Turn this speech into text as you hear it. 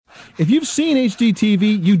If you've seen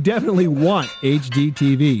HDTV, you definitely want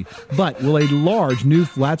HDTV. But will a large new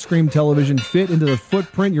flat-screen television fit into the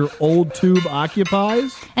footprint your old tube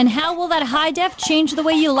occupies? And how will that high def change the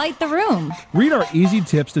way you light the room? Read our easy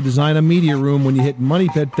tips to design a media room when you hit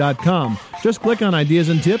moneypit.com. Just click on Ideas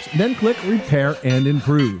and Tips, then click Repair and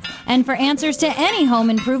Improve. And for answers to any home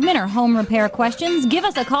improvement or home repair questions, give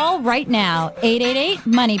us a call right now.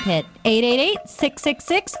 888-MONEYPIT.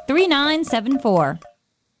 888-666-3974.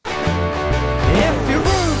 If your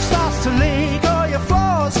roof starts to leak or your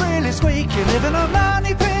floor's really squeak, you live in a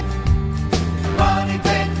money pit. Money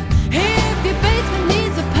pit. If your basement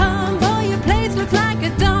needs a pump or your place looks like a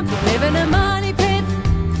dump, you live in a money pit.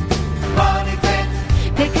 Money pit.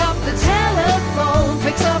 Pick up the telephone,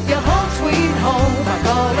 fix up your home sweet home by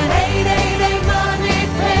calling 888-MONEY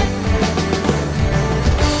PIT.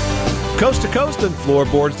 Coast to coast and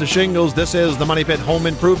floorboards to shingles, this is the Money Pit Home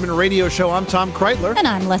Improvement Radio Show. I'm Tom Kraeutler. And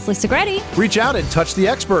I'm Leslie Segrete. Reach out and touch the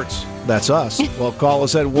experts. That's us. Well, call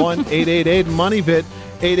us at 1-888-MONEYPIT,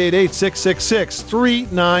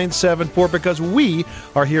 888-666-3974, because we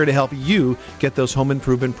are here to help you get those home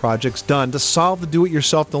improvement projects done, to solve the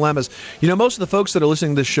do-it-yourself dilemmas. You know, most of the folks that are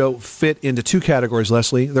listening to this show fit into two categories,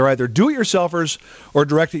 Leslie. They're either do-it-yourselfers or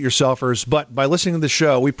direct-it-yourselfers, but by listening to the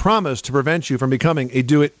show, we promise to prevent you from becoming a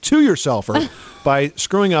do-it-to-yourselfer by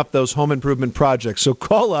screwing up those home improvement projects. So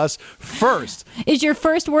call us first. Is your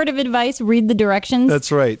first word of advice, read the directions?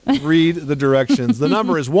 That's right. Read the directions. The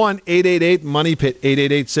number is 1-888-MONEYPIT,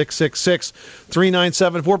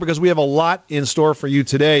 888-666-3974, because we have a lot in store for you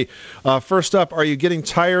today. First up, are you getting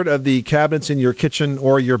tired of the cabinets in your kitchen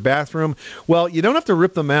or your bathroom? Well, you don't have to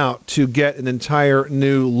rip them out to get an entire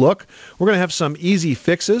new look. We're going to have some easy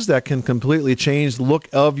fixes that can completely change the look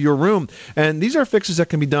of your room. And these are fixes that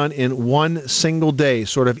can be done in one single day,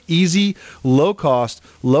 sort of easy, low cost,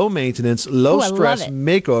 low maintenance, low stress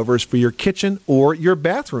makeovers for your kitchen or your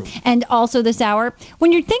bathroom. And also this hour,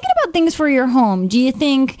 when you're thinking about things for your home, do you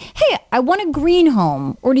think, hey, I want a green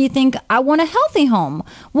home? Or do you think, I want a healthy home?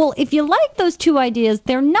 Well, if you like those two ideas,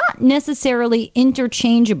 they're not necessarily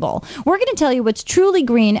interchangeable. We're going to tell you what's truly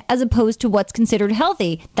green as opposed to what's considered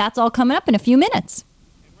healthy. That's all coming up in a few minutes.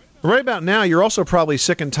 Right about now, you're also probably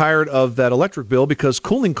sick and tired of that electric bill because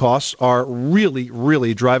cooling costs are really,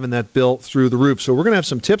 really driving that bill through the roof. So we're going to have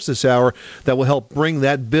some tips this hour that will help bring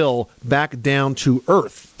that bill back down to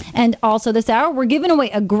earth. And also this hour, we're giving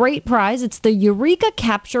away a great prize. It's the Eureka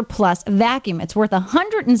Capture Plus vacuum. It's worth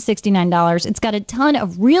 $169. It's got a ton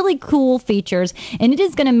of really cool features, and it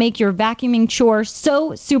is going to make your vacuuming chore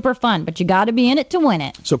so super fun. But you got to be in it to win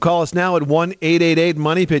it. So call us now at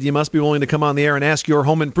 1-888-MONEYPIT. You must be willing to come on the air and ask your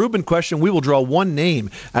home improvement question. We will draw one name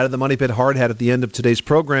out of the Money Pit hard hat at the end of today's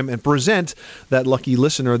program and present that lucky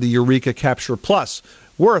listener the Eureka Capture Plus,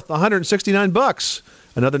 worth $169.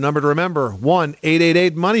 Another number to remember,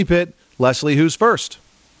 1-888-MONEYPIT. Leslie, who's first?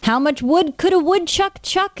 How much wood could a woodchuck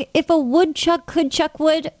chuck if a woodchuck could chuck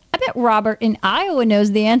wood? I bet Robert in Iowa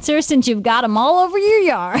knows the answer since you've got them all over your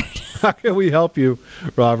yard. How can we help you,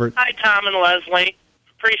 Robert? Hi, Tom and Leslie.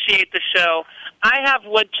 Appreciate the show. I have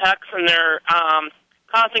woodchucks, and they're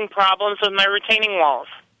causing problems with my retaining walls.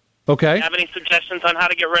 Okay. Do you have any suggestions on how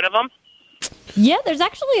to get rid of them? Yeah, there's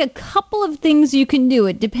actually a couple of things you can do.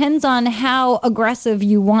 It depends on how aggressive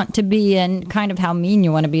you want to be and kind of how mean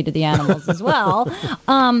you want to be to the animals as well.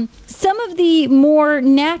 Some of the more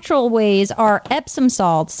natural ways are Epsom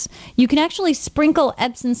salts. You can actually sprinkle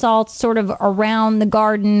Epsom salts sort of around the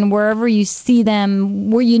garden, wherever you see them,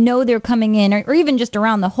 where you know they're coming in, or even just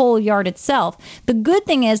around the whole yard itself. The good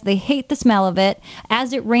thing is they hate the smell of it.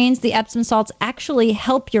 As it rains, the Epsom salts actually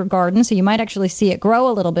help your garden, so you might actually see it grow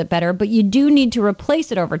a little bit better, but you do need to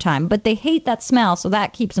replace it over time. But they hate that smell, so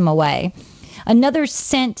that keeps them away. Another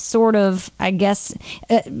scent sort of, I guess,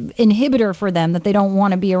 inhibitor for them that they don't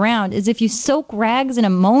want to be around is if you soak rags in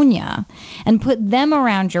ammonia and put them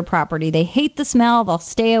around your property. They hate the smell. They'll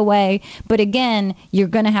stay away. But again, you're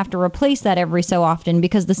going to have to replace that every so often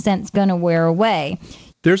because the scent's going to wear away.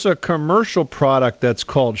 There's a commercial product that's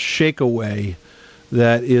called Shake Away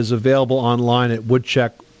that is available online at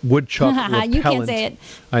Woodchuck Repellent. You can't say it.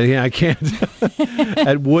 I can't.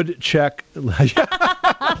 At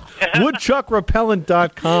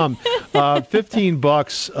woodchuckrepellent.com.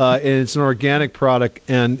 $15, and it's an organic product,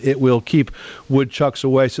 and it will keep woodchucks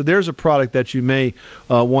away. So there's a product that you may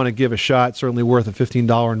want to give a shot. Certainly worth a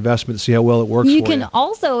 $15 investment to see how well it works for you. You can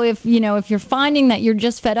also, if you're finding that you're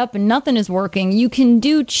just fed up and nothing is working, you can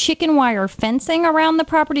do chicken wire fencing around the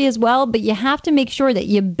property as well, but you have to make sure that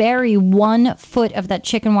you bury 1 foot of that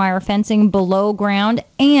chicken wire fencing below ground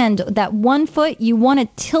And that 1 foot, you want to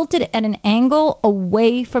tilt it at an angle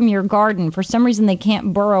away from your garden. For some reason, they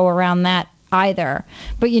can't burrow around that either.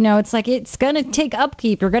 But, it's like it's going to take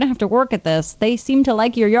upkeep. You're going to have to work at this. They seem to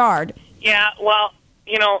like your yard. Yeah, well,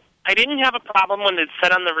 I didn't have a problem when they'd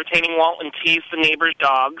sit on the retaining wall and tease the neighbor's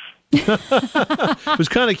dogs. It was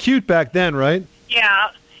kind of cute back then, right?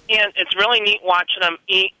 Yeah, and it's really neat watching them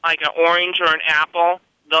eat like an orange or an apple.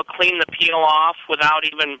 They'll clean the peel off without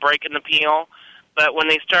even breaking the peel. But when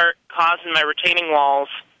they start causing my retaining walls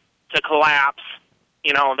to collapse,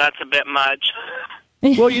 that's a bit much.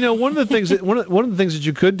 Well, one of the things that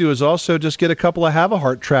you could do is also just get a couple of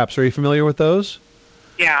have-a-heart traps. Are you familiar with those?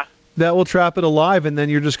 Yeah. That will trap it alive, and then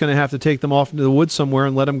you're just going to have to take them off into the woods somewhere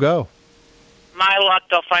and let them go. My luck,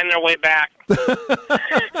 they'll find their way back.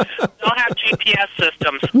 They'll have GPS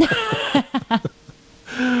systems.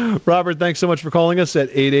 Robert, thanks so much for calling us at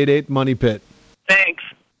 888-MONEY-PIT. Thanks.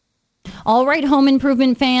 All right, home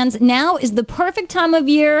improvement fans, now is the perfect time of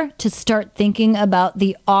year to start thinking about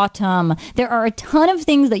the autumn. There are a ton of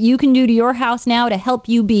things that you can do to your house now to help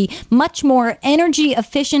you be much more energy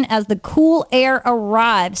efficient as the cool air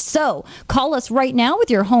arrives. So call us right now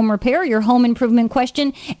with your home repair, your home improvement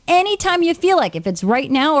question, anytime you feel like. If it's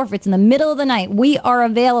right now or if it's in the middle of the night, we are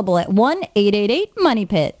available at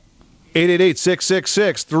 1-888-MONEY-PIT.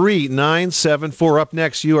 888-666-3974. Up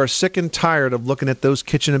next, you are sick and tired of looking at those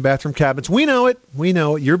kitchen and bathroom cabinets. We know it.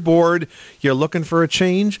 You're bored. You're looking for a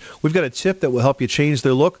change. We've got a tip that will help you change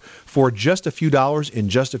their look for just a few dollars in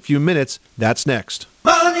just a few minutes. That's next.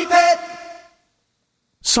 Money Pit!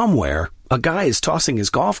 Somewhere, a guy is tossing his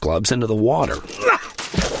golf clubs into the water.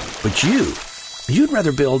 But you'd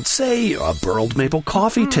rather build, say, a burled maple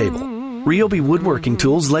coffee table. Ryobi Woodworking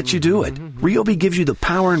Tools lets you do it. Ryobi gives you the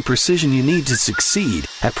power and precision you need to succeed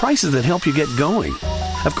at prices that help you get going.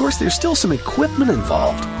 Of course, there's still some equipment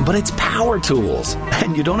involved, but it's power tools,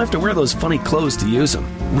 and you don't have to wear those funny clothes to use them.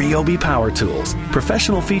 Ryobi Power Tools.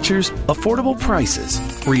 Professional features, affordable prices.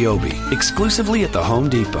 Ryobi, exclusively at the Home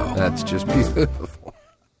Depot. That's just beautiful.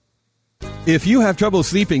 If you have trouble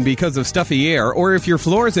sleeping because of stuffy air, or if your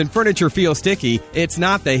floors and furniture feel sticky, it's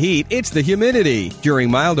not the heat, it's the humidity. During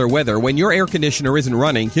milder weather, when your air conditioner isn't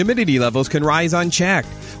running, humidity levels can rise unchecked.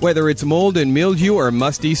 Whether it's mold and mildew or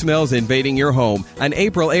musty smells invading your home, an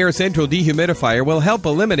April Air Central Dehumidifier will help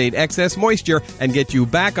eliminate excess moisture and get you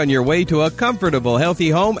back on your way to a comfortable, healthy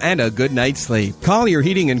home and a good night's sleep. Call your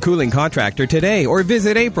heating and cooling contractor today or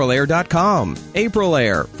visit aprilair.com. April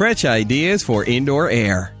Air, fresh ideas for indoor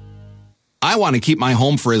air. I want to keep my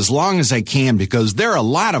home for as long as I can because there are a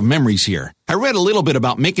lot of memories here. I read a little bit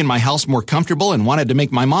about making my house more comfortable and wanted to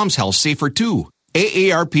make my mom's house safer too.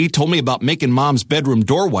 AARP told me about making mom's bedroom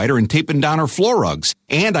door wider and taping down her floor rugs.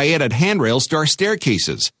 And I added handrails to our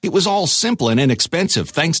staircases. It was all simple and inexpensive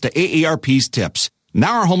thanks to AARP's tips.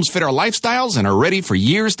 Now our homes fit our lifestyles and are ready for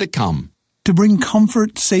years to come. To bring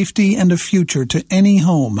comfort, safety, and a future to any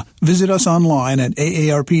home, visit us online at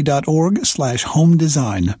aarp.org/home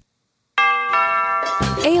design.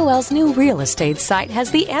 AOL's new real estate site has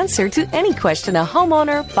the answer to any question a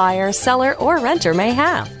homeowner, buyer, seller, or renter may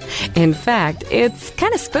have. In fact, it's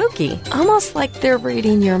kind of spooky, almost like they're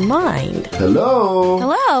reading your mind. Hello?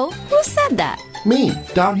 Hello? Who said that? Me,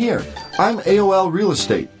 down here. I'm AOL Real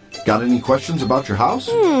Estate. Got any questions about your house?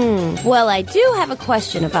 Well, I do have a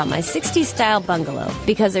question about my 60s-style bungalow,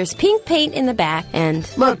 because there's pink paint in the back and...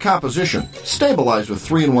 Lead composition. Stabilized with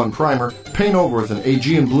 3-in-1 primer. Paint over with an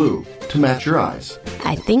Aegean blue to match your eyes.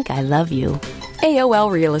 I think I love you.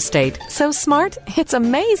 AOL Real Estate. So smart, it's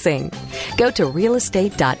amazing. Go to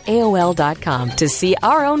realestate.aol.com to see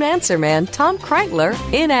our own answer man, Tom Kraeutler,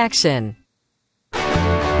 in action.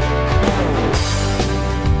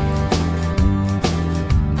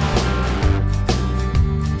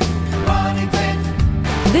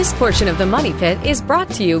 This portion of the Money Pit is brought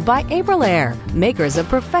to you by April Air, makers of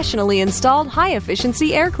professionally installed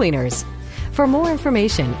high-efficiency air cleaners. For more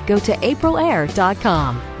information, go to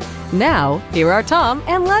aprilair.com. Now, here are Tom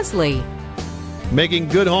and Leslie. Making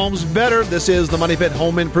good homes better. This is the Money Pit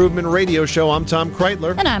Home Improvement Radio Show. I'm Tom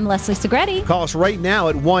Kraeutler. And I'm Leslie Segrete. Call us right now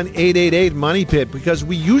at 1-888-MONEY-PIT because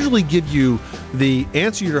we usually give you the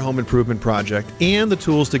answer to your home improvement project and the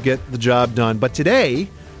tools to get the job done. But today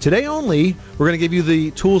only, we're going to give you the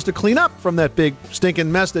tools to clean up from that big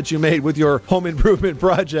stinking mess that you made with your home improvement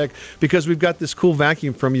project because we've got this cool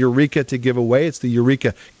vacuum from Eureka to give away. It's the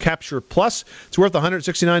Eureka Capture Plus. It's worth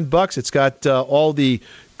 $169. It's got all the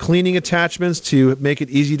cleaning attachments to make it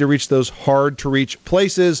easy to reach those hard-to-reach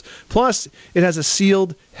places. Plus, it has a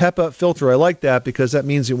sealed HEPA filter. I like that because that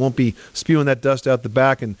means it won't be spewing that dust out the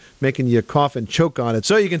back and making you cough and choke on it.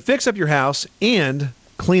 So you can fix up your house and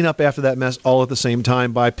clean up after that mess all at the same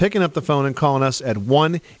time by picking up the phone and calling us at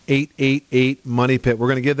 1-888-MONEY-PIT. We're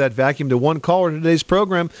going to give that vacuum to one caller in today's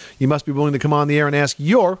program. You must be willing to come on the air and ask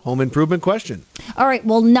your home improvement question. All right,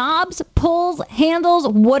 well, knobs, pulls, handles,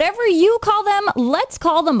 whatever you call them, let's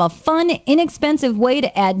call them a fun, inexpensive way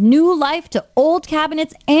to add new life to old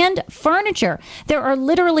cabinets and furniture. There are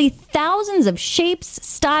literally thousands of shapes,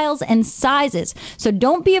 styles, and sizes, so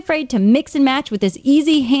don't be afraid to mix and match with this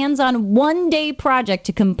easy, hands-on, one-day project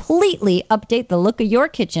to completely update the look of your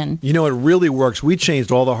kitchen. You know, it really works. We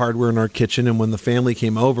changed all the hardware in our kitchen, and when the family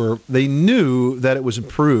came over, they knew that it was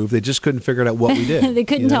improved. They just couldn't figure out what we did. They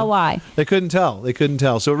couldn't tell why. They couldn't tell.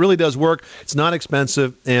 So it really does work. It's not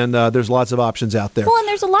expensive, and there's lots of options out there. Well, and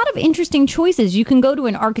there's a lot of interesting choices. You can go to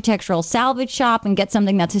an architectural salvage shop and get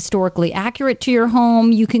something that's historically accurate to your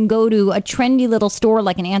home. You can go to a trendy little store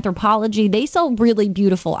like an Anthropology. They sell really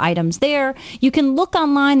beautiful items there. You can look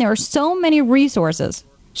online. There are so many resources.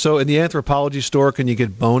 So in the Anthropology store, can you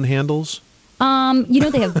get bone handles?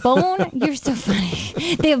 They have bone. You're so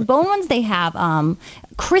funny. They have bone ones. They have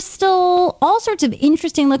crystal, all sorts of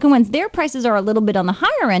interesting looking ones. Their prices are a little bit on the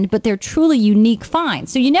higher end, but they're truly unique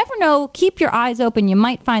finds. So you never know. Keep your eyes open. You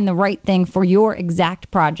might find the right thing for your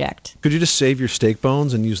exact project. Could you just save your steak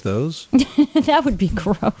bones and use those? That would be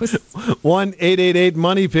gross.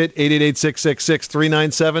 1-888-MONEY-PIT,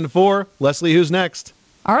 888-666-3974. Leslie, who's next?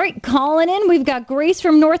 All right, calling in, we've got Grace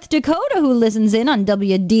from North Dakota who listens in on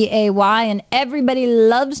WDAY, and everybody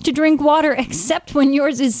loves to drink water except when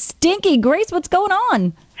yours is stinky. Grace, what's going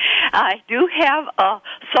on? I do have a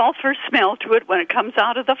sulfur smell to it when it comes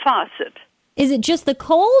out of the faucet. Is it just the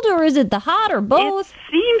cold, or is it the hot, or both? It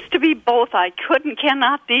seems to be both. I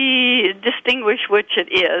cannot distinguish which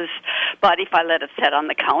it is. But if I let it sit on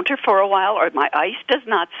the counter for a while, or my ice does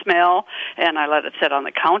not smell, and I let it sit on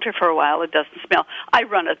the counter for a while, it doesn't smell. I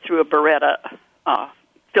run it through a Beretta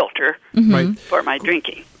filter for my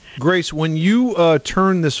drinking. Grace, when you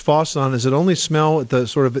turn this faucet on, does it only smell at the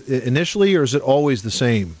sort of initially, or is it always the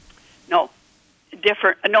same? No.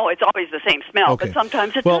 Different. No, it's always the same smell, but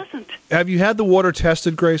sometimes it doesn't. Have you had the water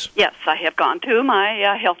tested, Grace? Yes, I have gone to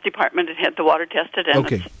my health department and had the water tested. And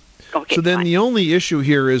okay. So then the only issue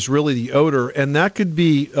here is really the odor, and that could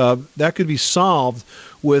be solved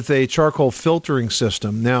with a charcoal filtering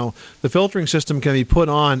system. Now, the filtering system can be put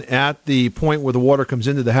on at the point where the water comes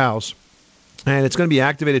into the house. And it's going to be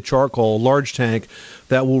activated charcoal, a large tank,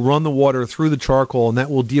 that will run the water through the charcoal, and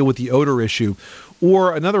that will deal with the odor issue.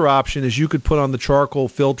 Or another option is you could put on the charcoal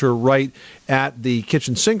filter right at the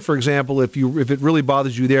kitchen sink, for example, if it really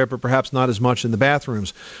bothers you there, but perhaps not as much in the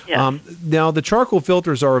bathrooms. Yes. Now, the charcoal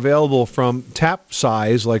filters are available from tap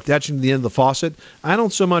size, like that's at the end of the faucet. I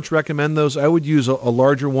don't so much recommend those. I would use a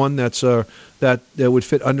larger one that would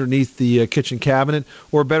fit underneath the kitchen cabinet,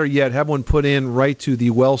 or better yet, have one put in right to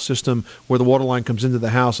the well system where the water line comes into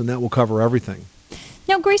the house, and that will cover everything.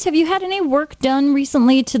 Now, Grace, have you had any work done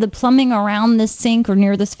recently to the plumbing around this sink or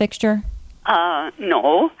near this fixture?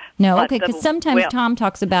 No. No, okay, because sometimes Tom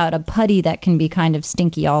talks about a putty that can be kind of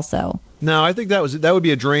stinky also. No, I think that would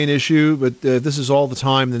be a drain issue, but if this is all the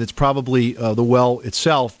time, then it's probably the well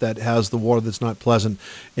itself that has the water that's not pleasant.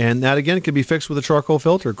 And that, again, can be fixed with a charcoal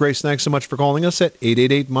filter. Grace, thanks so much for calling us at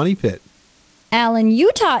 888-MONEY-PIT. Alan,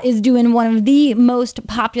 Utah is doing one of the most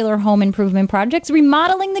popular home improvement projects,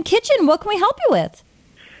 remodeling the kitchen. What can we help you with?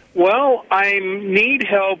 Well, I need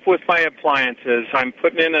help with my appliances. I'm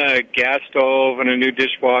putting in a gas stove and a new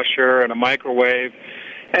dishwasher and a microwave,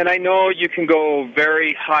 and I know you can go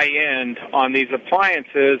very high-end on these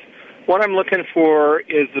appliances. What I'm looking for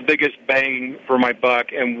is the biggest bang for my buck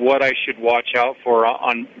and what I should watch out for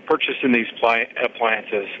on purchasing these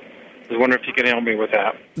appliances. I was wondering if you can help me with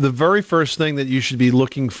that. The very first thing that you should be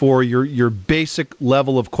looking for, your basic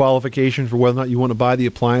level of qualification for whether or not you want to buy the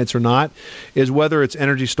appliance or not, is whether it's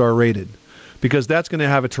Energy Star rated. Because that's going to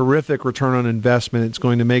have a terrific return on investment. It's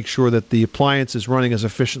going to make sure that the appliance is running as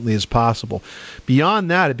efficiently as possible.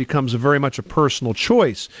 Beyond that, it becomes very much a personal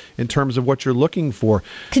choice in terms of what you're looking for.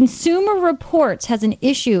 Consumer Reports has an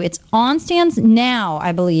issue. It's on stands now,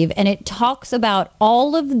 I believe, and it talks about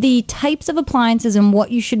all of the types of appliances and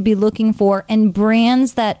what you should be looking for, and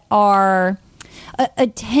brands that are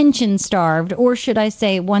attention starved, or should I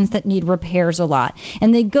say ones that need repairs a lot.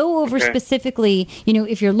 And they go over specifically,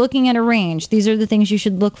 if you're looking at a range, these are the things you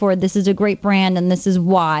should look for. This is a great brand and this is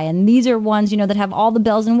why. And these are ones, that have all the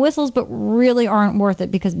bells and whistles but really aren't worth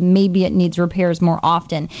it because maybe it needs repairs more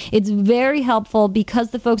often. It's very helpful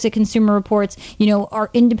because the folks at Consumer Reports, are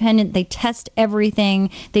independent. They test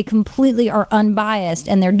everything. They completely are unbiased,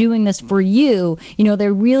 and they're doing this for you. They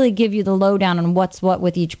really give you the lowdown on what's what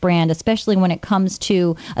with each brand, especially when it it comes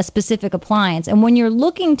to a specific appliance. And when you're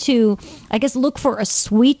looking to, I guess, look for a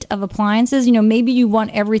suite of appliances, maybe you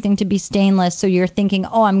want everything to be stainless, so you're thinking,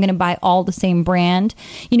 oh, I'm going to buy all the same brand.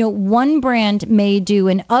 One brand may do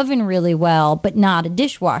an oven really well, but not a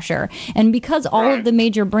dishwasher. And because all of the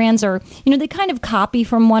major brands are, they kind of copy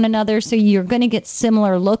from one another, so you're going to get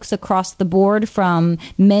similar looks across the board from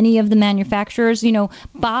many of the manufacturers.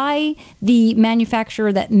 Buy the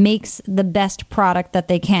manufacturer that makes the best product that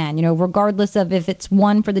they can, regardless of if it's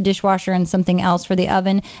one for the dishwasher and something else for the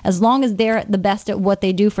oven. As long as they're the best at what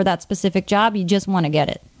they do for that specific job, you just want to get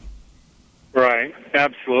it. Right,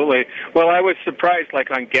 absolutely. Well, I was surprised,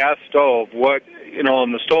 like on gas stove,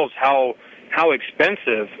 on the stoves, how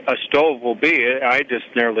expensive a stove will be. I just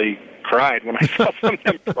nearly cried when I saw some of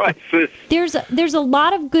them prices. There's a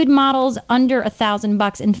lot of good models under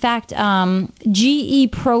 $1,000. In fact,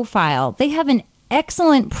 GE Profile, they have an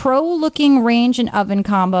excellent pro-looking range and oven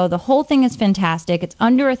combo. The whole thing is fantastic. It's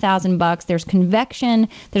under $1,000. There's convection.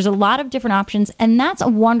 There's a lot of different options, and that's a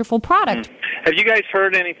wonderful product. Have you guys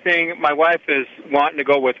heard anything? My wife is wanting to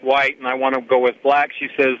go with white, and I want to go with black. She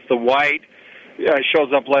says the white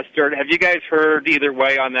shows up less dirt. Have you guys heard either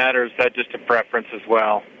way on that, or is that just a preference as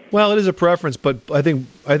well? Well, it is a preference, but I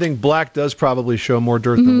think black does probably show more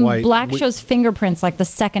dirt than white. Black shows fingerprints like the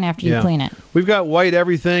second after you clean it. We've got white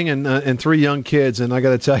everything and 3 young kids, and I got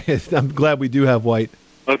to tell you, I'm glad we do have white.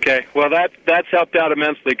 Okay, well that's helped out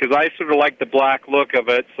immensely because I sort of like the black look of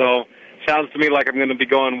it. So sounds to me like I'm going to be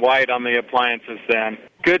going white on the appliances then.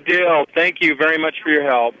 Good deal. Thank you very much for your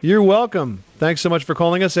help. You're welcome. Thanks so much for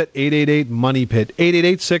calling us at 888-MONEY-PIT,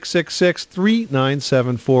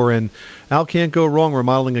 888-666-3974. And Al can't go wrong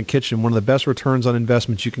remodeling a kitchen, one of the best returns on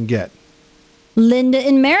investments you can get. Linda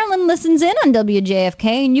in Maryland listens in on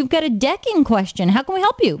WJFK, and you've got a decking question. How can we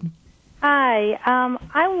help you? Hi.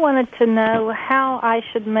 I wanted to know how I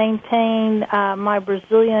should maintain my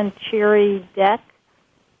Brazilian cherry deck.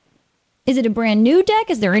 Is it a brand new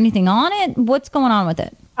deck? Is there anything on it? What's going on with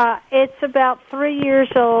it? It's about 3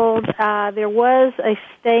 years old. There was a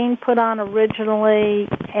stain put on originally,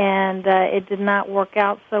 and it did not work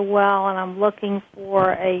out so well, and I'm looking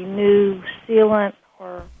for a new sealant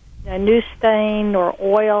or a new stain or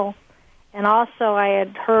oil. And also I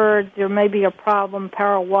had heard there may be a problem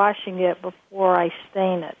power washing it before I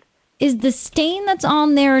stain it. Is the stain that's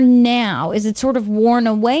on there now, is it sort of worn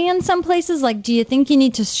away in some places? Like, do you think you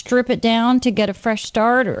need to strip it down to get a fresh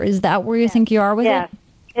start, or is that where you think you are with it?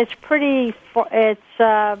 It's pretty,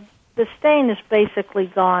 the stain is basically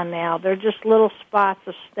gone now. There are just little spots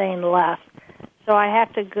of stain left. So I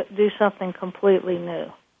have to do something completely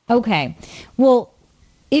new. Okay. Well,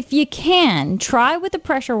 if you can, try with the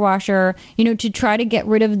pressure washer, to try to get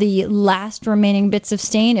rid of the last remaining bits of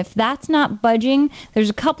stain. If that's not budging, there's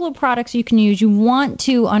a couple of products you can use. You want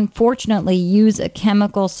to, unfortunately, use a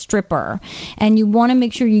chemical stripper, and you want to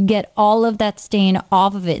make sure you get all of that stain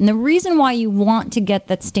off of it. And the reason why you want to get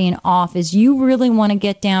that stain off is you really want to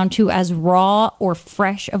get down to as raw or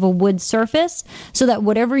fresh of a wood surface so that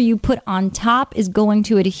whatever you put on top is going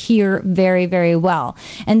to adhere very, very well.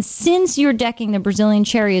 And since you're decking the Brazilian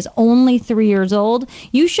cherry is only 3 years old,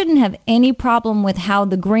 you shouldn't have any problem with how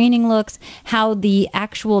the graining looks, how the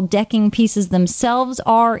actual decking pieces themselves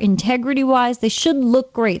are integrity-wise. They should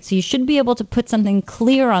look great, so you should be able to put something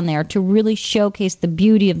clear on there to really showcase the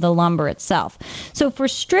beauty of the lumber itself. So for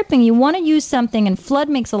stripping, you want to use something, and Flood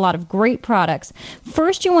makes a lot of great products.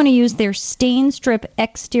 First, you want to use their Stain Strip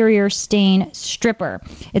Exterior Stain Stripper.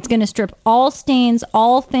 It's going to strip all stains,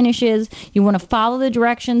 all finishes. You want to follow the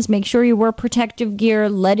directions, make sure you wear protective gear,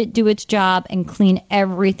 let it do its job, and clean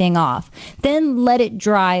everything off. Then let it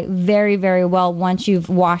dry very, very well once you've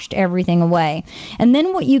washed everything away. And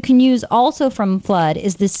then what you can use also from Flood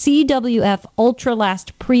is the CWF Ultra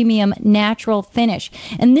Last Premium Natural Finish.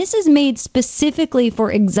 And this is made specifically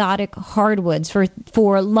for exotic hardwoods,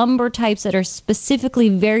 for lumber types that are specifically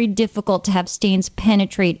very difficult to have stains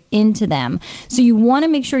penetrate into them. So you want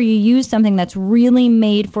to make sure you use something that's really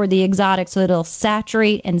made for the exotic so it'll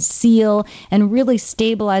saturate and seal and really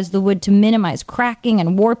stabilize the wood to minimize cracking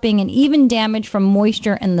and warping and even damage from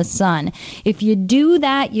moisture and the sun. If you do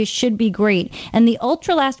that, you should be great. And the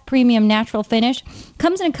Ultra Last Premium Natural Finish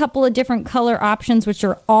comes in a couple of different color options, which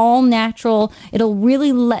are all natural. It'll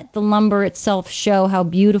really let the lumber itself show how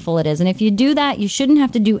beautiful it is. And if you do that, you shouldn't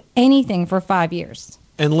have to do anything for 5 years.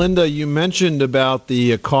 And Linda, you mentioned about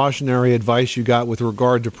the cautionary advice you got with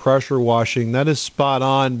regard to pressure washing. That is spot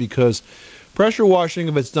on, because pressure washing,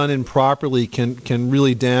 if it's done improperly, can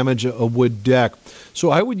really damage a wood deck.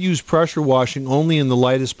 So I would use pressure washing only in the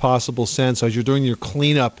lightest possible sense as you're doing your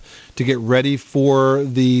cleanup to to get ready for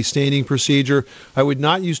the staining procedure. I would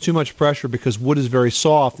not use too much pressure because wood is very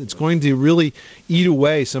soft. It's going to really eat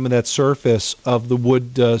away some of that surface of the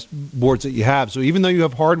wood boards that you have. So even though you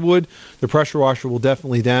have hardwood, the pressure washer will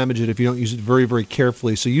definitely damage it if you don't use it very, very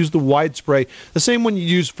carefully. So use the wide spray, the same one you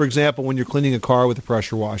use, for example, when you're cleaning a car with a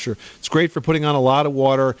pressure washer. It's great for putting on a lot of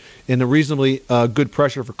water and a reasonably good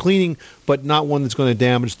pressure for cleaning, but not one that's going to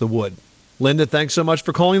damage the wood. Linda, thanks so much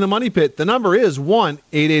for calling the Money Pit. The number is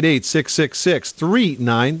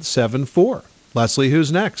 1-888-666-3974. Leslie,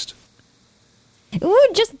 who's next? Ooh,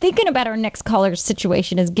 just thinking about our next caller's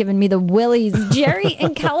situation has given me the willies. Jerry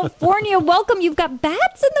in California, welcome. You've got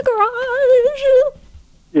bats in the garage.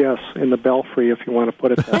 Yes, in the belfry, if you want to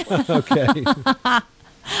put it that way. Okay.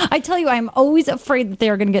 I tell you, I'm always afraid that they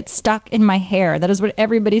are going to get stuck in my hair. That is what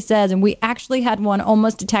everybody says. And we actually had one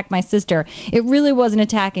almost attack my sister. It really wasn't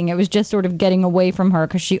attacking. It was just sort of getting away from her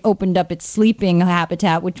because she opened up its sleeping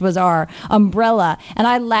habitat, which was our umbrella. And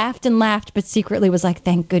I laughed and laughed, but secretly was like,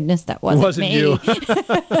 thank goodness that wasn't me. You.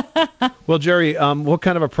 Well, Jerry, what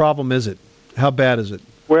kind of a problem is it? How bad is it?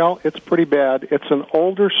 Well, it's pretty bad. It's an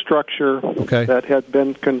older structure that had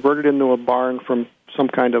been converted into a barn from some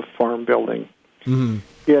kind of farm building. Mm-hmm.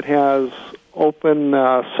 It has open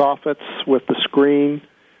soffits with the screen.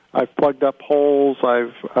 I've plugged up holes.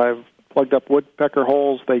 I've plugged up woodpecker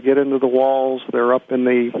holes. They get into the walls. They're up in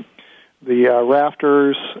the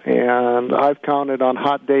rafters, and I've counted on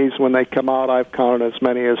hot days when they come out. I've counted as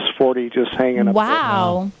many as 40 just hanging up.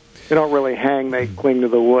 Wow! They don't really hang; they cling to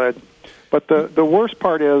the wood. But the worst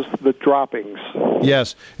part is the droppings.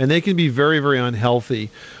 Yes, and they can be very, very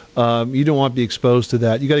unhealthy. You don't want to be exposed to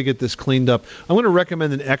that. You got to get this cleaned up. I'm going to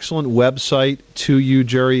recommend an excellent website to you,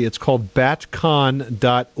 Jerry. It's called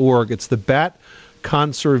batcon.org. It's the Bat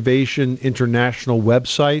Conservation International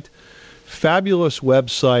website. Fabulous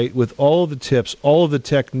website with all of the tips, all of the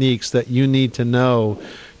techniques that you need to know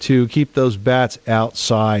to keep those bats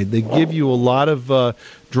outside. They give you a lot of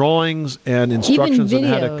drawings and instructions on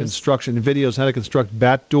how to construct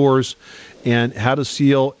bat doors and how to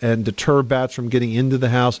seal and deter bats from getting into the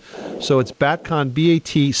house. So it's batcon,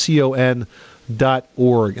 BATCON.org,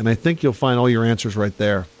 and I think you'll find all your answers right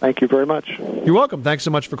there. Thank you very much. You're welcome. Thanks so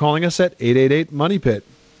much for calling us at 888-MONEY-PIT.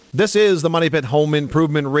 This is the Money Pit Home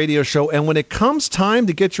Improvement Radio Show, and when it comes time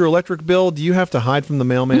to get your electric bill, do you have to hide from the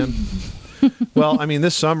mailman? Well, I mean,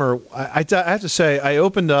 this summer, I have to say, I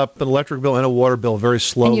opened up an electric bill and a water bill very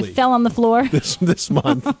slowly. And you fell on the floor? This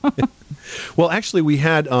month. Well, actually, we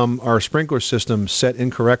had our sprinkler system set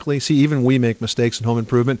incorrectly. See, even we make mistakes in home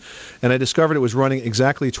improvement. And I discovered it was running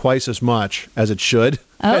exactly twice as much as it should.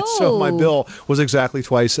 Oh. And so my bill was exactly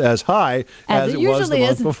twice as high as it was the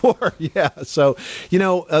month before. Yeah. So,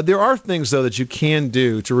 there are things, though, that you can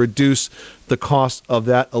do to reduce the cost of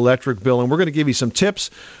that electric bill. And we're going to give you some tips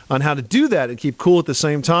on how to do that and keep cool at the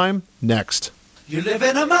same time next. You live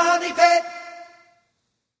in a money pit.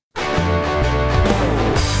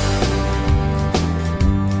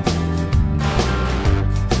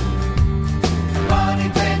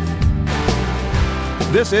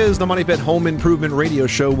 This is the Money Pit Home Improvement Radio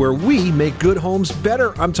Show, where we make good homes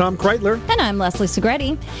better. I'm Tom Kraeutler. And I'm Leslie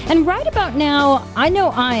Segrete. And right about now, I know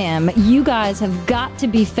I am. You guys have got to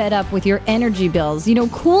be fed up with your energy bills.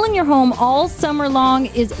 Cooling your home all summer long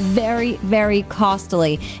is very, very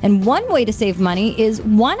costly. And one way to save money is,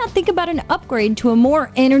 why not think about an upgrade to a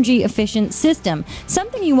more energy-efficient system?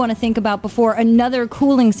 Something you want to think about before another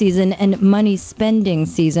cooling season and money spending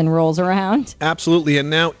season rolls around. Absolutely. And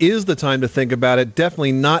now is the time to think about it. Definitely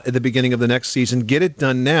not at the beginning of the next season. Get it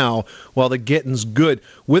done now while the getting's good.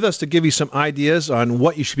 With us to give you some ideas on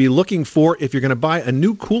what you should be looking for if you're going to buy a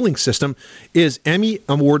new cooling system is Emmy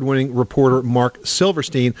award-winning reporter Mark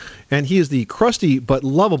Silverstein, and he is the crusty but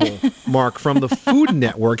lovable Mark from the Food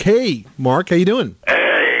Network. Hey, Mark, how you doing?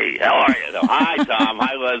 Hey, how are you? Hi, Tom.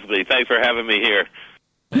 Hi, Leslie. Thanks for having me here.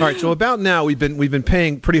 All right, so about now we've been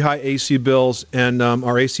paying pretty high AC bills, and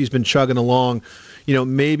our AC's been chugging along.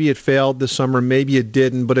 Maybe it failed this summer, maybe it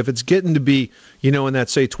didn't, but if it's getting to be, in that,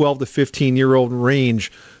 say, 12 to 15-year-old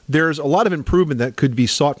range, there's a lot of improvement that could be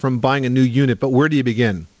sought from buying a new unit, but where do you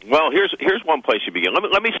begin? Well, here's one place you begin.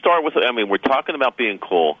 Let me start with, we're talking about being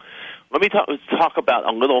cool. Let me talk about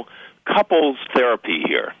a little couples therapy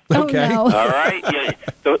here. Okay. Oh, no. All right? Yeah,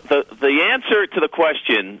 the answer to the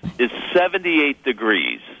question is 78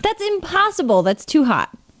 degrees. That's impossible. That's too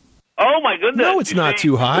hot. Oh, my goodness. No, it's not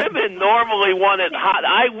too hot. Women normally want it hot.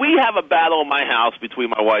 We have a battle in my house between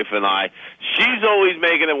my wife and I. She's always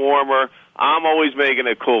making it warmer. I'm always making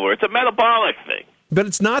it cooler. It's a metabolic thing. But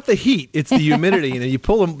it's not the heat. It's the humidity. You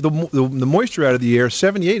pull the moisture out of the air,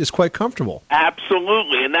 78 is quite comfortable.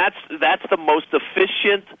 Absolutely. And that's the most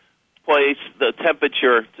efficient place the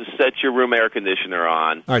temperature to set your room air conditioner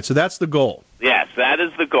on. All right, so that's the goal. Yes, that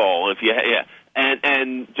is the goal.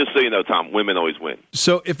 And just so you know, Tom, women always win.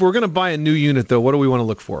 So if we're going to buy a new unit, though, what do we want to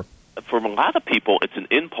look for? For a lot of people, it's an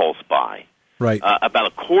impulse buy. Right. About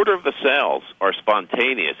a quarter of the sales are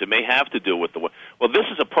spontaneous. It may have to do with this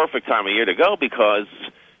is a perfect time of year to go because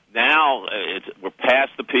now we're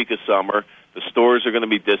past the peak of summer. The stores are going to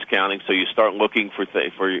be discounting, so you start looking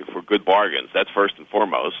for good bargains. That's first and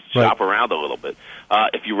foremost. Shop around a little bit.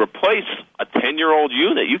 If you replace a 10-year-old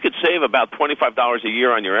unit, you could save about $25 a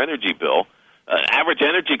year on your energy bill. Average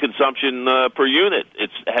energy consumption per unit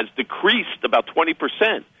has decreased about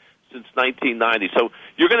 20% since 1990. So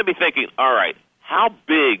you're going to be thinking, all right,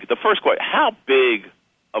 the first question, how big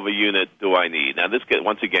of a unit do I need? Now, this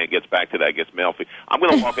once again gets back to that mail fee. I'm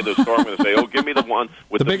going to walk into a store. I'm going to say, give me the one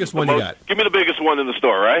with the biggest one you got. Give me the biggest one in the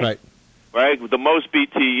store, right? Right, with the most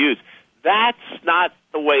BTUs. That's not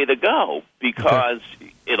the way to go because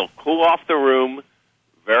it'll cool off the room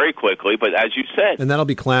very quickly. But as you said, and that'll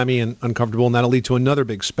be clammy and uncomfortable, and that'll lead to another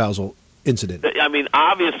big spousal incident. I mean,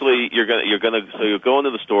 obviously, you're gonna. So you go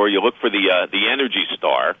into the store, you look for the Energy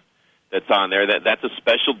Star that's on there. That's a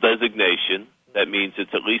special designation. That means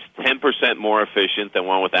it's at least 10% more efficient than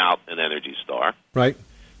one without an Energy Star. Right.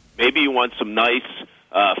 Maybe you want some nice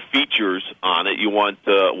features on it. You want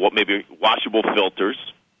maybe washable filters.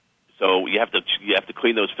 So you have to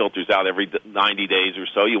clean those filters out every 90 days or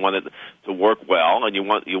so. You want it to work well, and you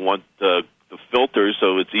want the filters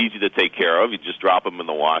so it's easy to take care of. You just drop them in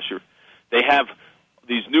the washer. They have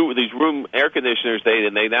these room air conditioners. They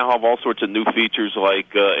now have all sorts of new features like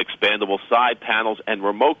expandable side panels and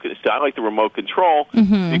remote. So I like the remote control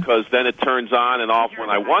because then it turns on and off when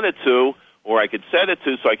I want it to, or I could set it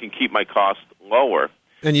to so I can keep my cost lower.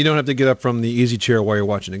 And you don't have to get up from the easy chair while you're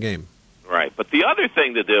watching a game. Right. But the other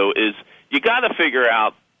thing to do is you got to figure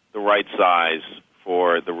out the right size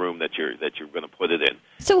for the room that you're going to put it in.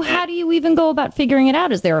 So how do you even go about figuring it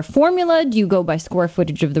out? Is there a formula? Do you go by square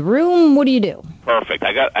footage of the room? What do you do? Perfect.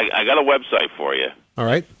 I got a website for you. All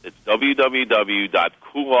right. It's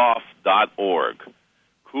www.cooloff.org.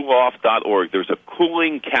 Cooloff.org. There's a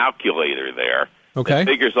cooling calculator there. Okay. That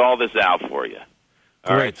figures all this out for you.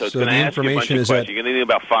 All right. So it's going to ask you a bunch of questions. You're going to need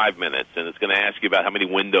about 5 minutes, and it's going to ask you about how many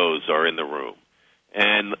windows are in the room,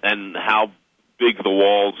 and how big the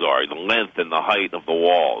walls are, the length and the height of the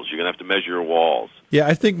walls. You're going to have to measure your walls. Yeah,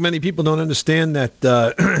 I think many people don't understand that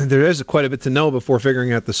there is quite a bit to know before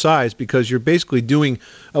figuring out the size because you're basically doing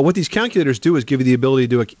what these calculators do is give you the ability to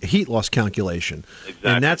do a heat loss calculation. Exactly.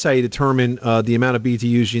 And that's how you determine the amount of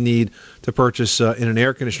BTUs you need to purchase in an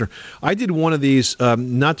air conditioner. I did one of these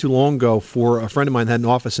not too long ago for a friend of mine that had an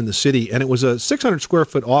office in the city, and it was a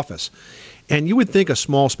 600-square-foot office. And you would think a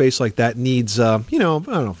small space like that needs,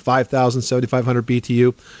 5,000, 7,500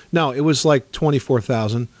 BTU. No, it was like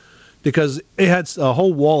 24,000 because it had a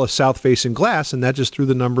whole wall of south-facing glass, and that just threw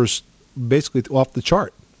the numbers basically off the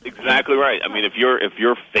chart. Exactly right. I mean, if you're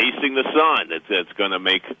facing the sun, it's going to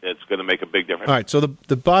make a big difference. All right. So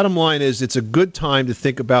the bottom line is, it's a good time to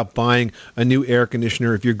think about buying a new air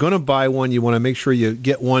conditioner. If you're going to buy one, you want to make sure you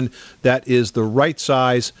get one that is the right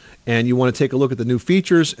size, and you want to take a look at the new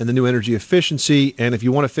features and the new energy efficiency. And if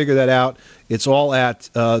you want to figure that out, it's all at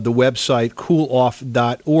the website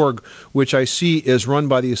cooloff.org, which I see is run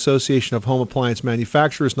by the Association of Home Appliance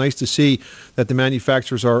Manufacturers. Nice to see that the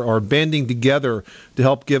manufacturers are banding together to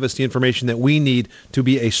help give us the information that we need to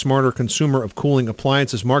be a smarter consumer of cooling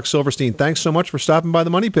appliances. Mark Silverstein, thanks so much for stopping by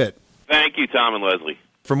the Money Pit. Thank you, Tom and Leslie.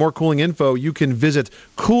 For more cooling info, you can visit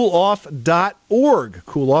cooloff.org.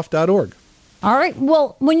 Cooloff.org. All right.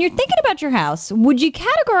 Well, when you're thinking about your house, would you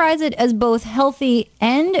categorize it as both healthy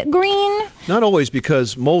and green? Not always,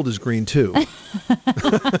 because mold is green, too.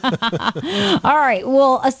 All right.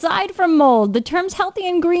 Well, aside from mold, the terms healthy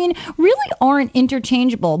and green really aren't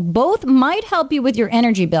interchangeable. Both might help you with your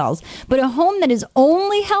energy bills, but a home that is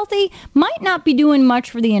only healthy might not be doing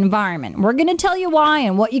much for the environment. We're going to tell you why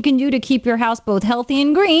and what you can do to keep your house both healthy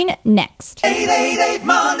and green next. 888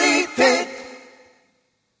 Money Pit.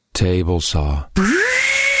 Table saw.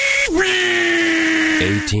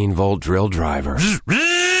 18-volt drill driver.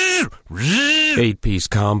 8-piece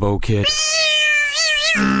combo kit.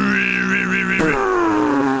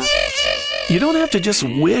 You don't have to just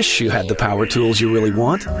wish you had the power tools you really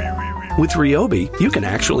want. With Ryobi, you can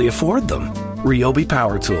actually afford them. Ryobi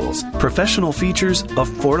Power Tools. Professional features,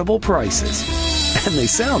 affordable prices. And they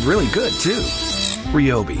sound really good, too.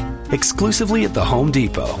 Ryobi. Exclusively at the Home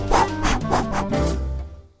Depot.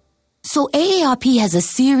 So AARP has a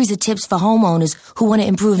series of tips for homeowners who want to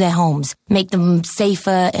improve their homes, make them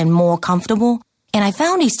safer and more comfortable. And I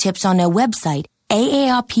found these tips on their website,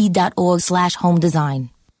 aarp.org/home design.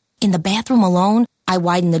 In the bathroom alone, I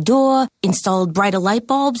widened the door, installed brighter light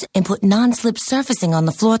bulbs, and put non-slip surfacing on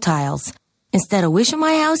the floor tiles. Instead of wishing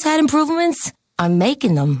my house had improvements, I'm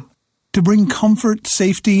making them. To bring comfort,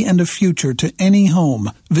 safety, and a future to any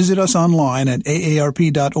home, visit us online at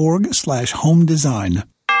aarp.org/home design.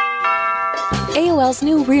 AOL's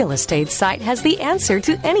new real estate site has the answer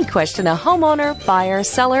to any question a homeowner, buyer,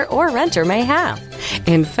 seller, or renter may have.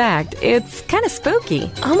 In fact, it's kind of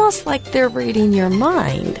spooky, almost like they're reading your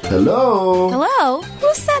mind. Hello? Hello?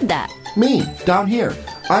 Who said that? Me, down here.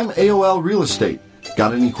 I'm AOL Real Estate.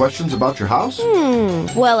 Got any questions about your house?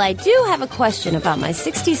 Well, I do have a question about my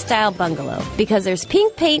 60s style bungalow because there's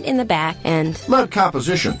pink paint in the back and... Lead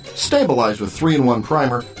composition. Stabilize with 3-in-1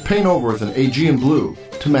 primer. Paint over with an Aegean blue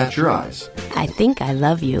to match your eyes. I think I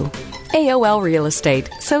love you. AOL Real Estate.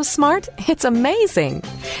 So smart, it's amazing.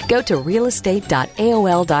 Go to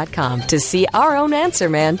realestate.aol.com to see our own answer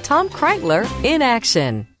man, Tom Kraeutler, in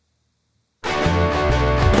action.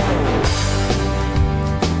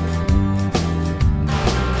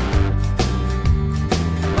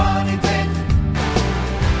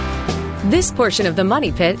 This portion of the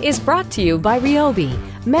Money Pit is brought to you by Ryobi,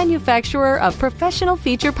 manufacturer of professional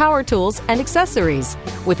feature power tools and accessories,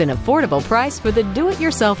 with an affordable price for the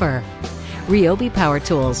do-it-yourselfer. Ryobi Power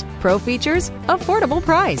Tools, pro features, affordable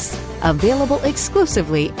price. Available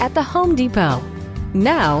exclusively at the Home Depot.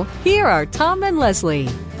 Now, here are Tom and Leslie.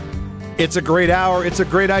 It's a great hour. It's a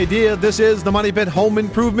great idea. This is the Money Pit Home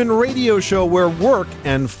Improvement Radio Show where work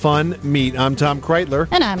and fun meet. I'm Tom Kraeutler.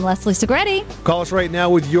 And I'm Leslie Segrete. Call us right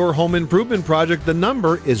now with your home improvement project. The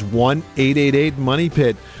number is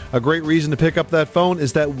 1-888-MONEY-PIT. A great reason to pick up that phone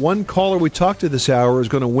is that one caller we talked to this hour is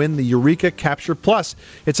going to win the Eureka Capture Plus.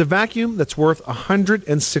 It's a vacuum that's worth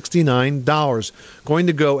 $169. Going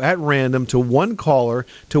to go at random to one caller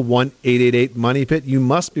to 1-888-MONEY-PIT. You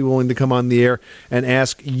must be willing to come on the air and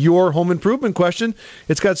ask your home improvement question.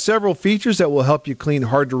 It's got several features that will help you clean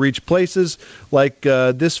hard-to-reach places, like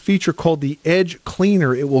this feature called the Edge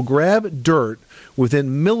Cleaner. It will grab dirt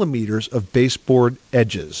within millimeters of baseboard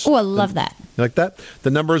edges. Oh, I love that. You like that?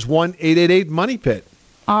 The number is 1-888-MONEY-PIT.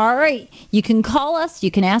 All right. You can call us.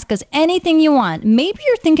 You can ask us anything you want. Maybe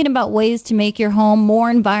you're thinking about ways to make your home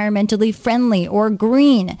more environmentally friendly or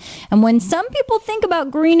green. And when some people think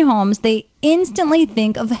about green homes, they instantly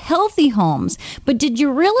think of healthy homes. But did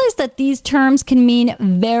you realize that these terms can mean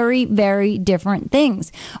very, very different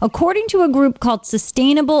things? According to a group called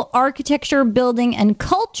Sustainable Architecture, Building, and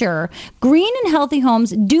Culture, green and healthy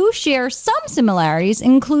homes do share some similarities,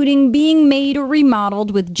 including being made or remodeled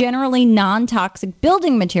with generally non-toxic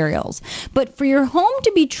building materials. But for your home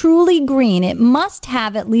to be truly green, it must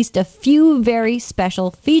have at least a few very special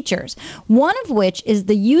features, one of which is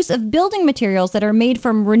the use of building materials that are made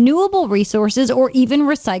from renewable resources or even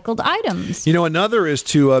recycled items. You know, another is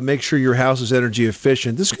to make sure your house is energy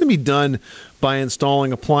efficient. This can be done by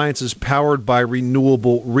installing appliances powered by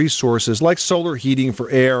renewable resources like solar heating for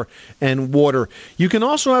air and water. You can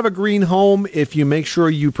also have a green home if you make sure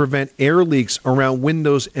you prevent air leaks around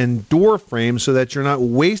windows and door frames so that you're not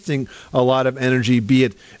wasting a lot of energy, be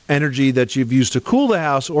it energy that you've used to cool the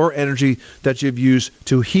house or energy that you've used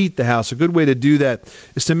to heat the house. A good way to do that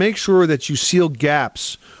is to make sure that you seal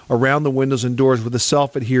gaps around the windows and doors with a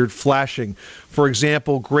self-adhered flashing. For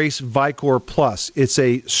example, Grace Vicor Plus. It's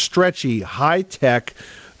a stretchy, high-tech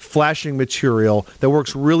flashing material that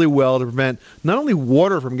works really well to prevent not only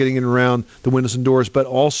water from getting in around the windows and doors, but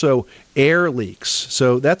also air leaks.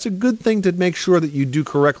 So that's a good thing to make sure that you do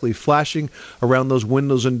correctly. Flashing around those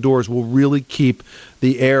windows and doors will really keep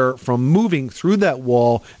the air from moving through that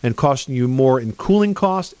wall and costing you more in cooling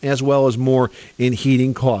costs as well as more in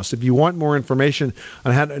heating costs. If you want more information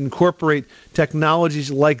on how to incorporate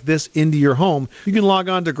technologies like this into your home, you can log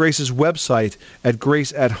on to Grace's website at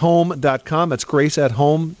graceathome.com. That's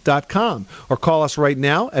graceathome.com. Or call us right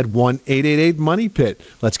now at 1-888-MONEY-PIT.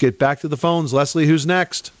 Let's get back to the phones. Leslie, who's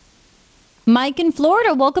next? Mike in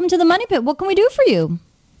Florida, welcome to the Money Pit. What can we do for you?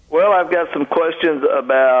 Well, I've got some questions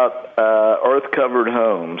about earth-covered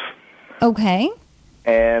homes. Okay.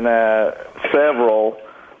 And several,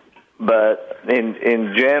 but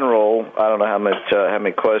in general, I don't know how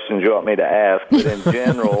many questions you want me to ask, but in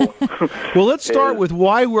general... Well, let's start with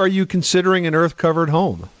why are you considering an earth-covered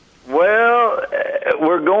home? Well,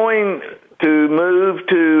 we're going to move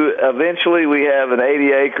to, eventually we have an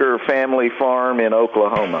 80-acre family farm in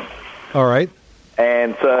Oklahoma. All right.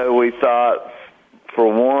 And so we thought,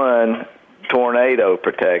 for one, tornado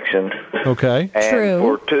protection. Okay. And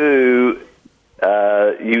for two,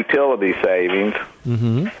 utility savings.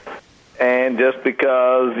 Mm-hmm. and just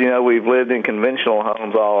because, we've lived in conventional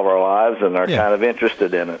homes all of our lives and are Yeah. kind of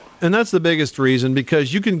interested in it. And that's the biggest reason,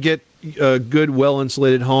 because you can get a good,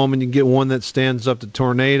 well-insulated home and you can get one that stands up to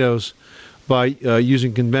tornadoes by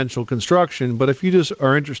using conventional construction. But if you just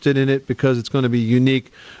are interested in it because it's going to be a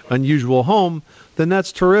unique, unusual home, then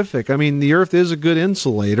that's terrific. I mean, the earth is a good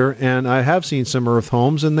insulator, and I have seen some earth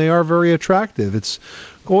homes, and they are very attractive. It's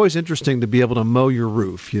always interesting to be able to mow your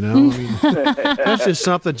roof, I mean, that's just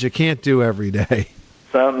something that you can't do every day.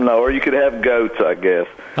 Something, or you could have goats, I guess.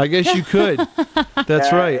 I guess you could.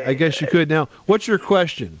 That's right. I guess you could. Now, what's your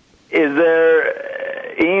question? Is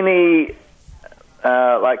there any,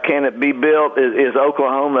 can it be built? Is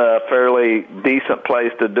Oklahoma a fairly decent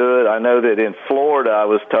place to do it? I know that in Florida I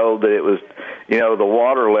was told that it was, the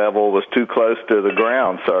water level was too close to the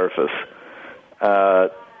ground surface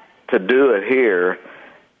to do it here,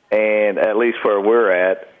 and at least where we're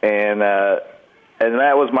at. And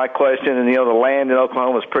that was my question. And, the land in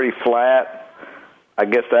Oklahoma is pretty flat. I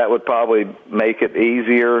guess that would probably make it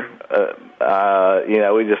easier.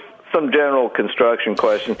 We just some general construction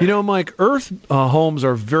questions. Mike, earth homes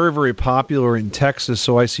are very, very popular in Texas,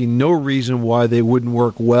 so I see no reason why they wouldn't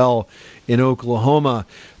work well in Oklahoma.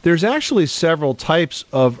 There's actually several types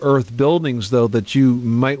of earth buildings, though, that you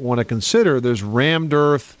might want to consider. There's rammed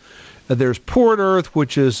earth. There's poured earth,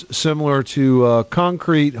 which is similar to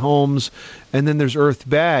concrete homes, and then there's earth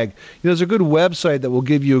bag. There's a good website that will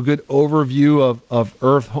give you a good overview of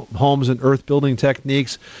earth homes and earth building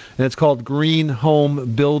techniques, and it's called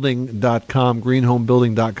greenhomebuilding.com,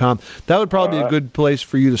 greenhomebuilding.com. That would probably be a good place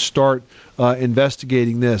for you to start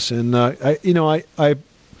investigating this. And, I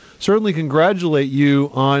certainly congratulate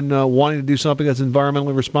you on wanting to do something that's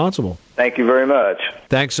environmentally responsible. Thank you very much.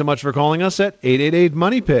 Thanks so much for calling us at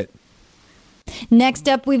 888-MONEY-PIT. Next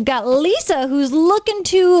up, we've got Lisa, who's looking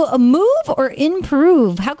to move or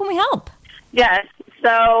improve. How can we help? Yes.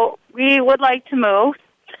 So we would like to move.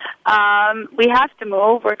 We have to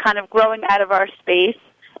move. We're kind of growing out of our space.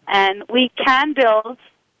 And we can build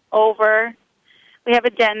over. We have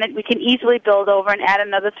a den that we can easily build over and add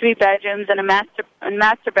another 3 bedrooms and a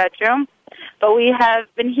master bedroom. But we have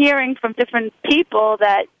been hearing from different people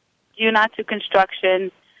that do not do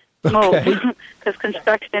construction move, because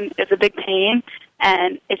construction is a big pain,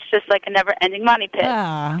 and it's just like a never-ending money pit.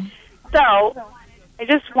 So I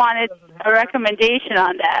just wanted a recommendation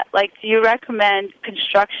on that. Like, do you recommend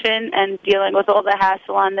construction and dealing with all the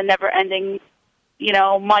hassle on the never-ending,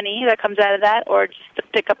 money that comes out of that, or just to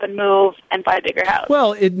pick up and move and buy a bigger house?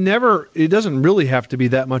 Well, it doesn't really have to be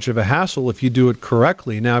that much of a hassle if you do it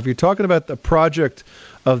correctly. Now, if you're talking about the project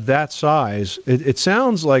of that size, it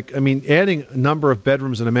sounds like, adding a number of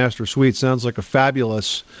bedrooms and a master suite sounds like a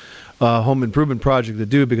fabulous home improvement project to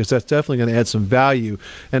do, because that's definitely going to add some value.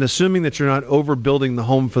 And assuming that you're not overbuilding the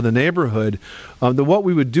home for the neighborhood, what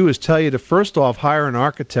we would do is tell you to first off hire an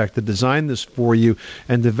architect to design this for you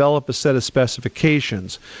and develop a set of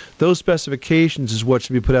specifications. Those specifications is what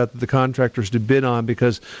should be put out to the contractors to bid on,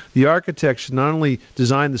 because the architect should not only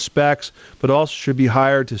design the specs, but also should be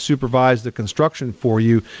hired to supervise the construction for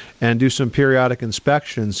you and do some periodic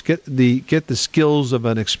inspections. Get the skills of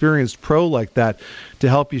an experienced pro like that to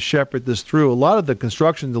help you shepherd this through. A lot of the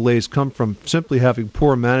construction delays come from simply having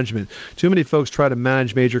poor management. Too many folks try to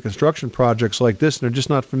manage major construction projects like this, and they're just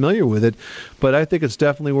not familiar with it. But I think it's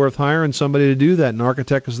definitely worth hiring somebody to do that. An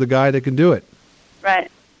architect is the guy that can do it. Right.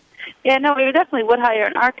 Yeah, no, we definitely would hire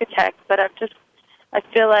an architect, but I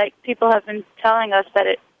feel like people have been telling us that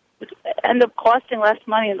it would end up costing less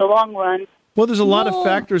money in the long run. Well, there's a lot of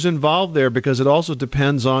factors involved there, because it also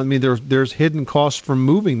depends on, there's hidden costs from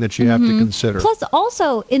moving that you have to consider. Plus,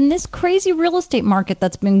 also, in this crazy real estate market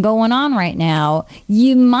that's been going on right now,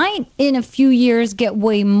 you might, in a few years, get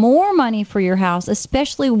way more money for your house,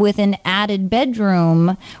 especially with an added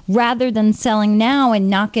bedroom, rather than selling now and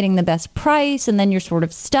not getting the best price, and then you're sort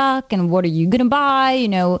of stuck, and what are you going to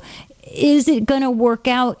buy, Is it going to work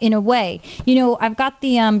out in a way? I've got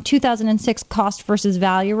the 2006 cost versus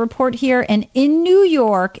value report here. And in New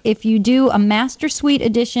York, if you do a master suite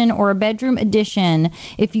edition or a bedroom edition,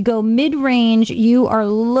 if you go mid-range, you are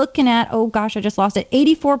looking at, I just lost it,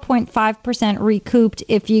 84.5% recouped.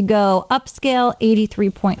 If you go upscale,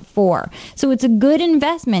 83.4%. So it's a good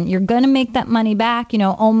investment. You're going to make that money back,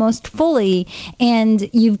 almost fully. And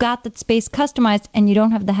you've got that space customized, and you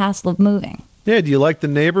don't have the hassle of moving. Yeah, do you like the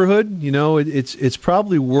neighborhood? It's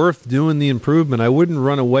probably worth doing the improvement. I wouldn't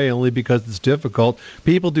run away only because it's difficult.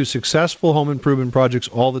 People do successful home improvement projects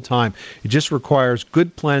all the time. It just requires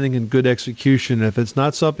good planning and good execution. If it's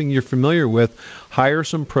not something you're familiar with, hire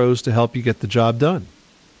some pros to help you get the job done.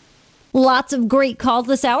 Lots of great calls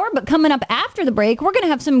this hour, but coming up after the break, we're going to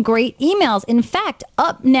have some great emails. In fact,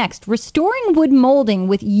 up next, restoring wood molding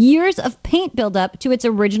with years of paint buildup to its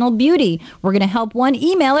original beauty. We're going to help one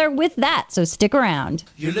emailer with that, so stick around.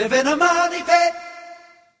 You live in a money pit.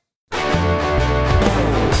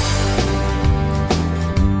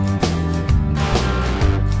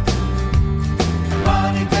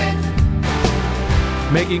 Money pit.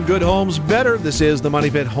 Making good homes better. This is the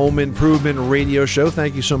Money Pit Home Improvement Radio Show.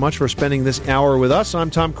 Thank you so much for spending this hour with us. I'm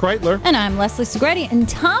Tom Kraeutler. And I'm Leslie Segrete. And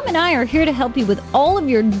Tom and I are here to help you with all of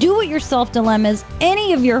your do-it-yourself dilemmas,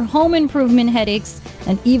 any of your home improvement headaches,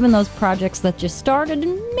 and even those projects that just started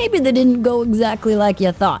and maybe they didn't go exactly like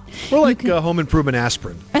you thought. We're like home improvement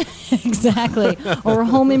aspirin. Exactly. Or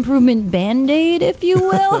home improvement Band-Aid, if you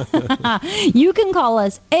will. You can call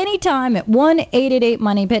us anytime at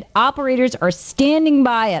 1-888-MONEYPIT. Operators are standing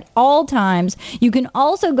by at all times. You can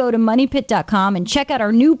also go to moneypit.com and check out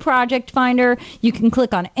our new project finder. You can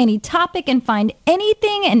click on any topic and find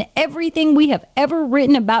anything and everything we have ever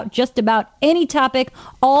written about just about any topic,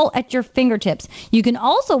 all at your fingertips. You can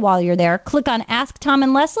also, while you're there, click on Ask Tom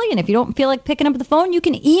and Leslie, and if you don't feel like picking up the phone, you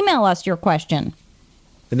can email us your question.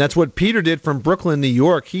 And that's what Peter did from Brooklyn, New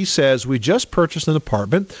York. He says, we just purchased an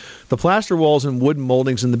apartment. The plaster walls and wooden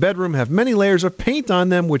moldings in the bedroom have many layers of paint on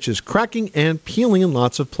them, which is cracking and peeling in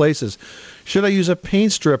lots of places. Should I use a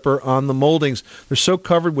paint stripper on the moldings? They're so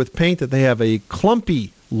covered with paint that they have a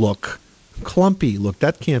clumpy look. Clumpy look.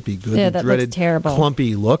 That can't be good. Yeah, The that dreaded looks terrible.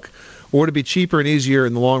 Clumpy look. Or to be cheaper and easier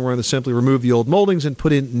in the long run to simply remove the old moldings and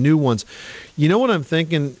put in new ones. You know what I'm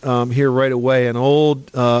thinking here right away? An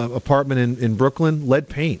old apartment in Brooklyn, lead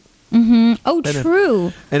paint. Mm-hmm. Oh, And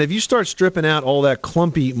true. And if you start stripping out all that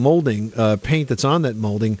clumpy molding, paint that's on that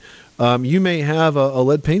molding, you may have a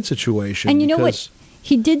lead paint situation. And you know what?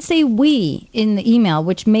 He did say we in the email,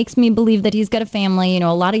 which makes me believe that he's got a family. You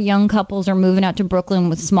know, a lot of young couples are moving out to Brooklyn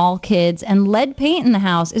with small kids, and lead paint in the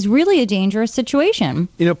house is really a dangerous situation.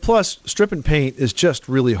 You know, plus stripping paint is just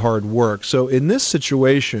really hard work. So in this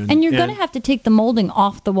situation... And you're going to have to take the molding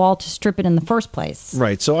off the wall to strip it in the first place.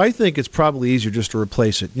 Right. So I think it's probably easier just to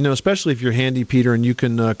replace it. You know, especially if you're handy, Peter, and you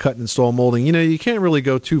can cut and install molding. You know, you can't really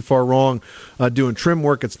go too far wrong doing trim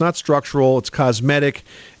work. It's not structural. It's cosmetic.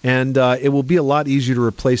 And it will be a lot easier to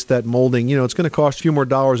replace that molding. You know, it's going to cost a few more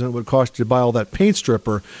dollars than it would cost you to buy all that paint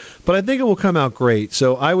stripper. But I think it will come out great.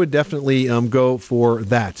 So I would definitely go for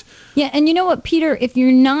that. Yeah, and you know what, Peter? If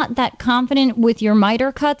you're not that confident with your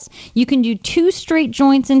miter cuts, you can do 2 straight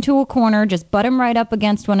joints into a corner, just butt them right up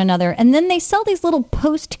against one another. And then they sell these little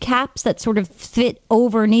post caps that sort of fit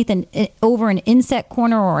over an inset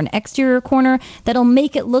corner or an exterior corner that'll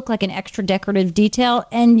make it look like an extra decorative detail,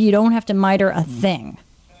 and you don't have to miter a thing.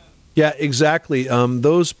 Yeah, exactly.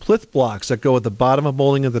 Those plinth blocks that go at the bottom of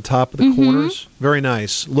molding at the top of the corners, very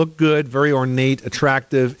nice. Look good, very ornate,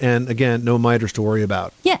 attractive, and again, no miters to worry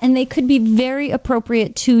about. Yeah, and they could be very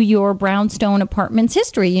appropriate to your brownstone apartment's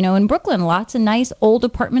history. You know, in Brooklyn, lots of nice old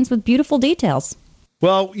apartments with beautiful details.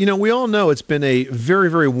 Well, you know, we all know it's been a very,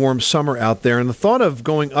 very warm summer out there, and the thought of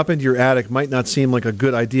going up into your attic might not seem like a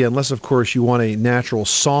good idea unless, of course, you want a natural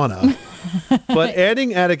sauna. But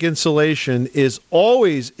adding attic insulation is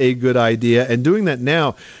always a good idea, and doing that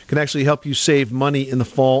now can actually help you save money in the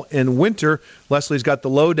fall and winter. Leslie's got the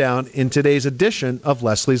lowdown in today's edition of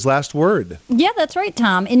Leslie's Last Word. Yeah, that's right,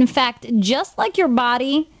 Tom. In fact, just like your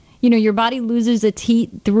body... You know, your body loses its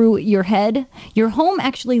heat through your head. Your home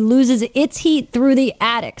actually loses its heat through the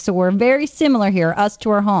attic. So we're very similar here, us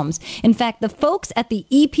to our homes. In fact, the folks at the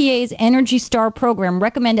EPA's Energy Star program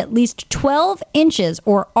recommend at least 12 inches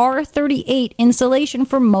or R38 insulation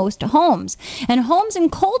for most homes. And homes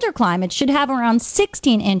in colder climates should have around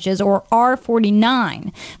 16 inches or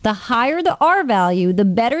R49. The higher the R value, the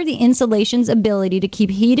better the insulation's ability to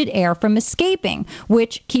keep heated air from escaping,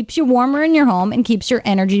 which keeps you warmer in your home and keeps your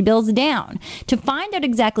energy bill down. To find out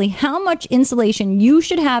exactly how much insulation you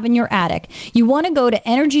should have in your attic, you want to go to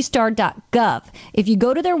EnergyStar.gov. If you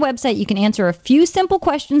go to their website, you can answer a few simple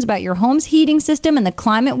questions about your home's heating system and the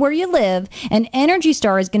climate where you live, and Energy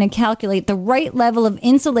Star is going to calculate the right level of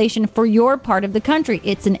insulation for your part of the country.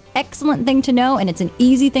 It's an excellent thing to know, and it's an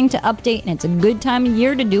easy thing to update, and it's a good time of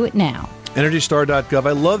year to do it now. EnergyStar.gov.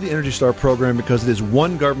 I love the Energy Star program because it is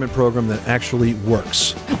one government program that actually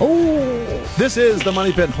works. Oh! This is the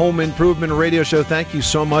Money Pit Home Improvement Radio Show. Thank you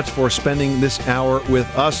so much for spending this hour with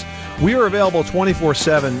us. We are available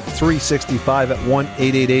 24/7, 365 at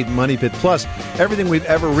 1-888-MONEYPIT. Plus, everything we've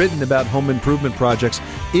ever written about home improvement projects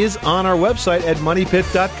is on our website at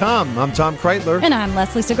moneypit.com. I'm Tom Kraeutler. And I'm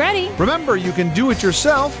Leslie Segrete. Remember, you can do it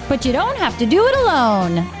yourself, but you don't have to do it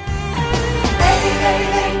alone.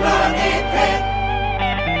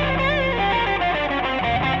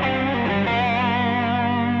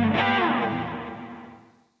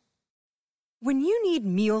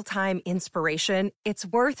 mealtime inspiration, it's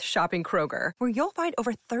worth shopping Kroger, where you'll find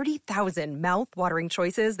over 30,000 mouth-watering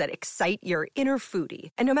choices that excite your inner foodie.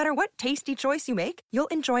 And no matter what tasty choice you make,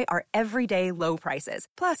 you'll enjoy our everyday low prices,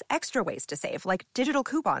 plus extra ways to save, like digital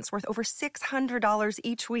coupons worth over $600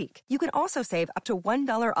 each week. You can also save up to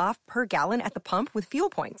 $1 off per gallon at the pump with fuel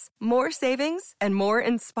points. More savings and more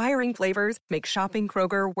inspiring flavors make shopping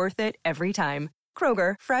Kroger worth it every time.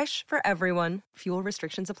 Kroger, fresh for everyone. Fuel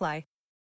restrictions apply.